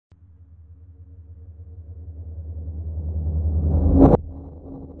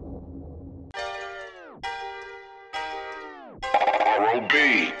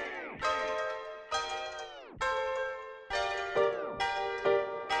BAMLV.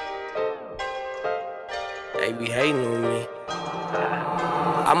 They be hating on me.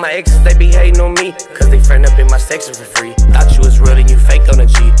 All my exes, they be hating on me, cause they friend up in my section for free. Thought you was real and you fake on a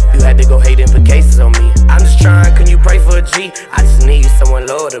G. You had to go hating for cases on me. I'm just trying, can you pray for a G? I just need someone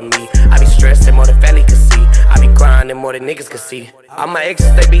lower to me. I be stressing more than family can see. I be grinding more than niggas can see. All my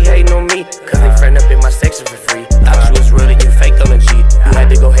exes, they be hating on me, cause they friend up in my section for free. Thought you was real and you fake on a G. You had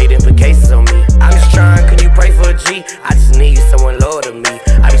to go hating for cases on me. I'm just trying, can you pray for a G? I just need someone lower to me.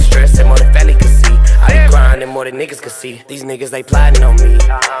 I be stressing more than family can see. I be grinding more than niggas can see. These niggas, they plotting on me.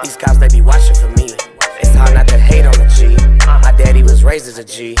 These cops, they be watching for me. It's hard not to hate on a G. My daddy was raised as a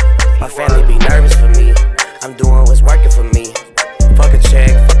G. My family be nervous for me. I'm doing what's working for me. Fuck a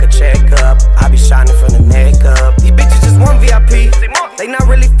check up. I be shining from the neck up. These bitches just want VIP. They not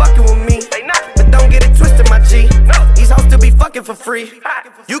really fucking with me, but don't get it twisted, my G. These hoes still be fucking for free.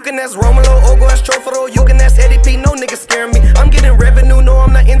 You can ask Romolo, Ogo, ask Troforo. You can ask Eddie P, no niggas scaring me. I'm getting revenue, no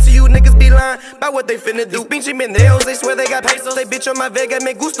I'm not into you. Niggas be lying about what they finna do. These pinche mendeos, they swear they got pesos. They bitch on my Vega,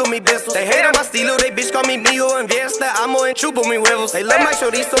 me gusto mi besos. They hate on my estilo, they bitch call me mío and fiesta. Amo and chupo mi huevos. They love my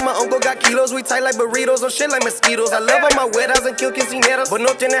chorizo, my uncle got kilos. We tight like burritos, on shit like mosquitoes. I love all my güeras and kill quinceañeras, but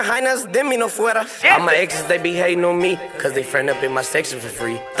no tienen jainas, de mi no fuera. All my exes, they be hating on me, cause they friend up in my section for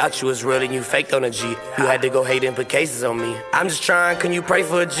free. Thought you was real and you faked on a G. You had to go hate and put cases on me. I'm just trying, can you pray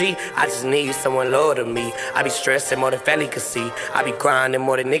for a G? I just need someone lower to me. I be stressing more than family can see. I be grinding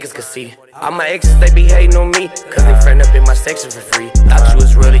more than niggas can see. All my exes, they be hating on me, cause they friend up in my section for free. Thought you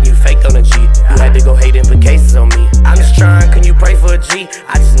was real and you faked on a G. You had to go hate and put cases on me. I'm just trying, can you pray for a G?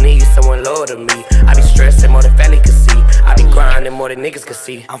 I just need someone lower to me. I be stressing more than family can see. I be grinding more than niggas can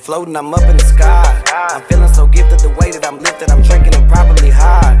see. I'm floating, I'm up in the sky. I'm feeling so gifted the way that I'm lifted. I'm drinking and probably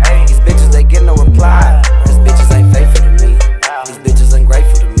high. These bitches, they get no reply. These bitches ain't faithful to me. These bitches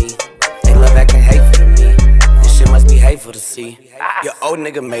ungrateful to me. They love acting hateful to me. This shit must be hateful to see. Your old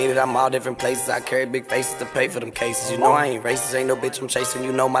nigga made it, I'm all different places. I carry big faces to pay for them cases. You know I ain't racist, ain't no bitch I'm chasing.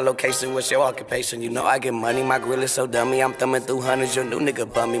 You know my location, what's your occupation? You know I get money, my grill is so dummy. I'm thumbing through hundreds, your new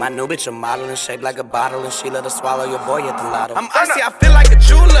nigga bummy. My new bitch a model and shaped like a bottle, and she let her swallow your boy at the lotto. I'm icy, I feel like a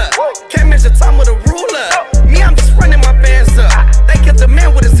jeweler. Can't measure time with a ruler. Me, I'm just running my bands up. They killed the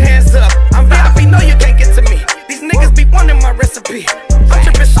man with his hands up. I'm VIP, no you can't get to me. These niggas be wanting my recipe. I'm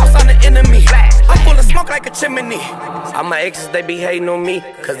dripping sauce on the enemy. I'm full of smoke like a chimney. All my exes, they be hating on me,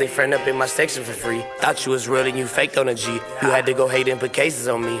 cause they friend up in my section for free. Thought you was real and you faked on a G. You had to go hate and put cases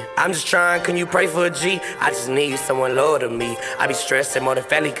on me. I'm just trying, can you pray for a G? I just need someone lower to me. I be stressing more than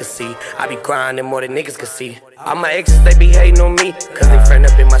family can see. I be grinding more than niggas can see. All my exes, they be hating on me, cause they friend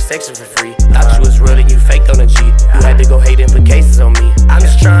up in my section for free. Thought you was real and you faked on a G. You had to go hate and put cases on me. I'm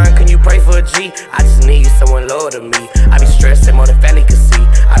just trying, can you pray for a G? I just need someone lower to me. I be stressing more than family can see.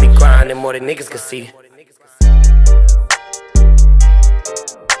 I be grinding more than niggas can see.